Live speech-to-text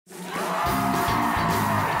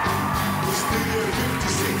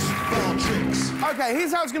tricks. OK,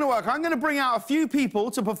 here's how it's going to work. I'm going to bring out a few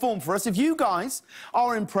people to perform for us. If you guys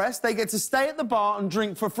are impressed, they get to stay at the bar and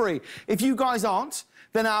drink for free. If you guys aren't,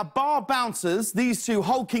 then our bar bouncers, these two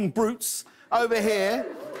hulking brutes over here...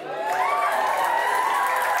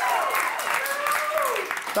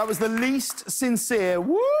 That was the least sincere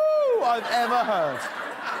woo I've ever heard.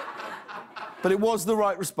 But it was the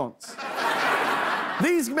right response.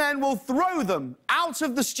 These men will throw them out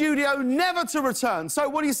of the studio, never to return. So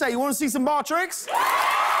what do you say? You want to see some bar tricks? All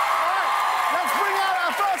right, let's bring out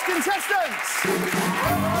our first contestants.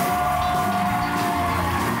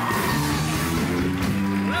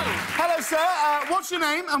 Hello, sir. What's your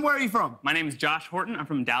name and where are you from? My name is Josh Horton. I'm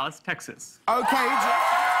from Dallas, Texas. OK, there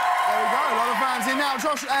we go. A lot of fans in now.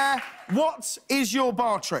 Josh, what is your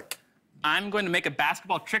bar trick? I'm going to make a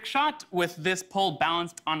basketball trick shot with this pole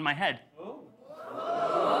balanced on my head.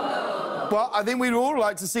 Well, I think we'd all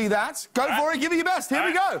like to see that. Go for it. Give it your best. Here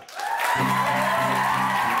we go.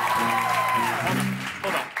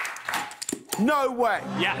 Hold on. No way.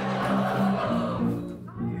 Yeah.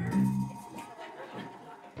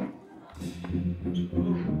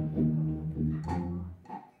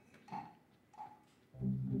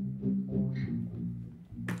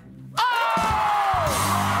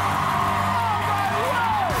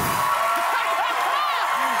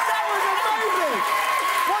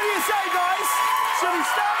 Should we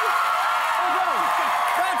stay? Okay.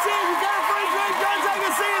 That's it. You get a free drink. Don't take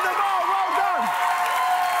a seat at the bar. Well done.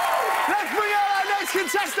 Let's bring out our next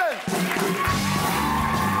contestant.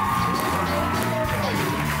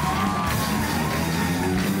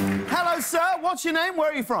 Hello, sir. What's your name?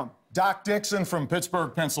 Where are you from? Doc Dixon from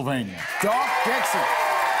Pittsburgh, Pennsylvania. Doc Dixon.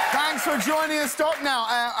 Thanks for joining us, Doc. Now,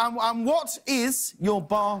 and what is your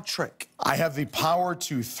bar trick? I have the power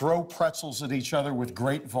to throw pretzels at each other with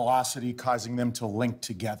great velocity, causing them to link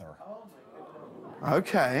together.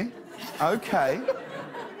 OK. OK.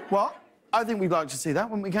 Well, I think we'd like to see that,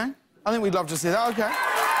 wouldn't we, Kane? I think we'd love to see that. OK.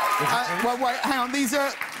 Well, wait, hang on. These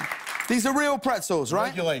are real pretzels, right?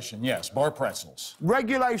 Regulation, yes. Bar pretzels.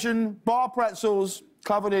 Regulation, bar pretzels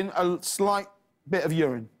covered in a slight bit of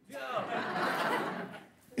urine.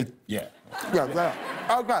 Yeah. Yeah, there.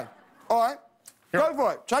 OK. All right. Here. Go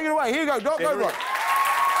for it. Take it away. Here you go, Doc. Go for it.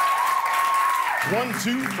 1,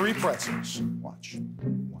 2, 3 pretzels. Watch.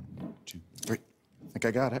 1, 2, 3. I think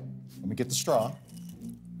I got it. Let me get the straw.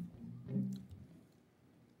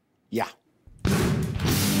 Yeah.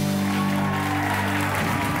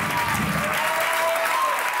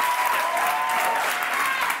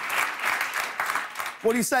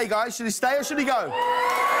 What do you say, guys? Should he stay or should he go?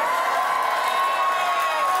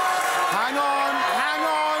 Hang on, hang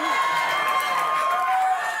on.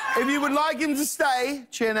 If you would like him to stay,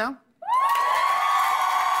 cheer now.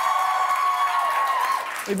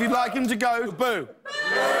 If you'd like him to go, boo.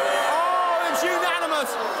 Oh, it's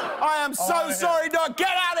unanimous. I am so sorry, Doc.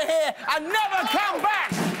 Get out of here and never come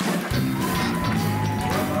back.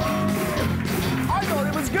 I thought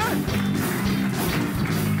it was good.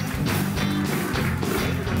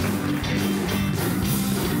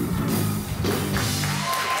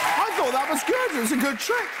 That was good. It was a good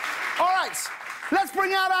trick. All right, let's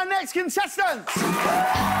bring out our next contestant.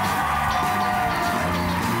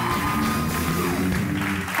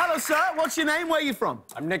 Hello, sir. What's your name? Where are you from?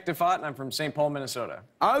 I'm Nick DeFott, and I'm from St. Paul, Minnesota.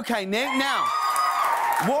 OK, Nick. Now,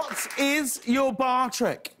 what is your bar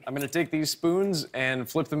trick? I'm going to take these spoons and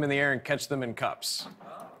flip them in the air and catch them in cups.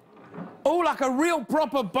 Oh, like a real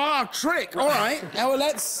proper bar trick. All right. Well,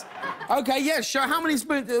 let's... OK, yeah, show how many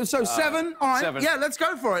spoons... So, 7? All right. 7. Yeah, let's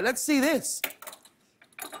go for it. Let's see this.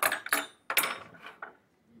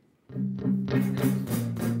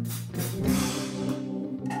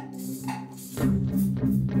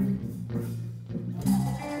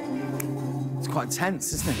 It's quite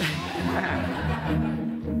tense, isn't it?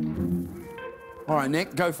 All right,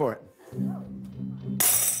 Nick, go for it.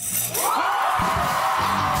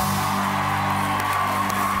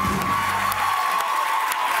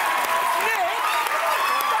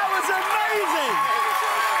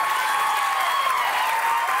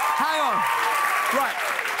 Right.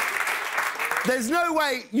 There's no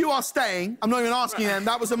way you are staying. I'm not even asking them.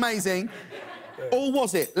 That was amazing. Or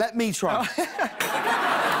was it? Let me try.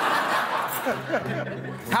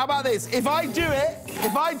 How about this? If I do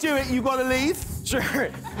it, you've got to leave. Sure.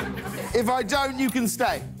 If I don't, you can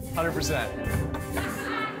stay. 100%.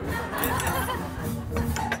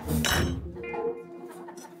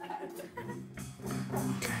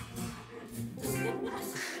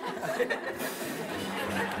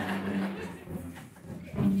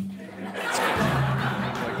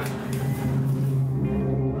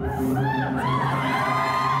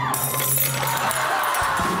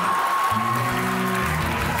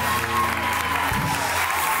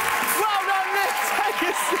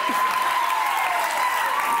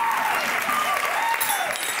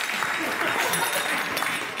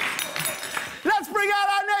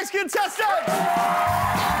 contestant!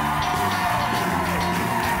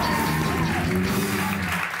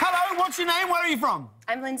 Hello, what's your name? Where are you from?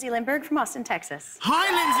 I'm Lindsay Lindbergh from Austin, Texas. Hi,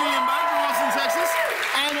 Lindsay Lindbergh from Austin, Texas.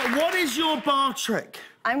 And what is your bar trick?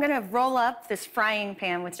 I'm gonna roll up this frying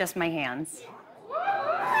pan with just my hands.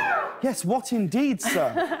 Yes, what indeed,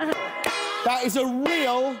 sir? That is a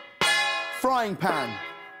real frying pan.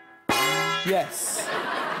 Yes.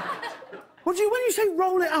 When you say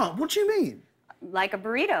roll it up, what do you mean? Like a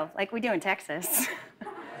burrito, like we do in Texas.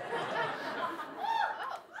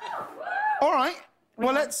 All right.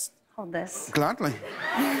 Well, let's... Hold this. Gladly.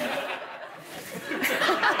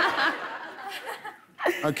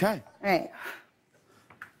 Okay. All right.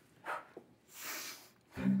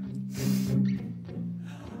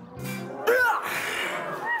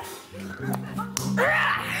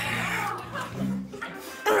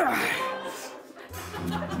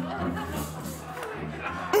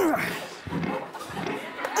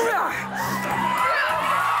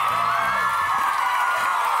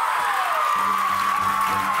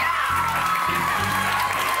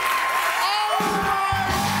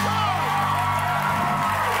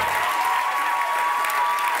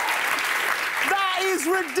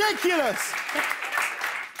 Ridiculous!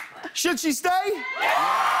 Should she stay?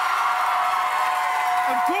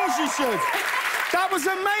 Of course you should. That was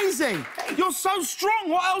amazing. You're so strong.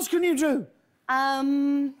 What else can you do?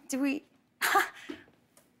 Do we...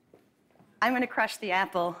 I'm gonna crush the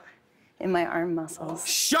apple in my arm muscles.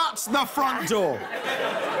 Shut the front door.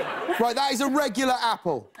 Right, that is a regular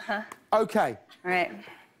apple. Okay. All right.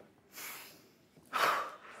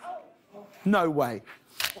 No way.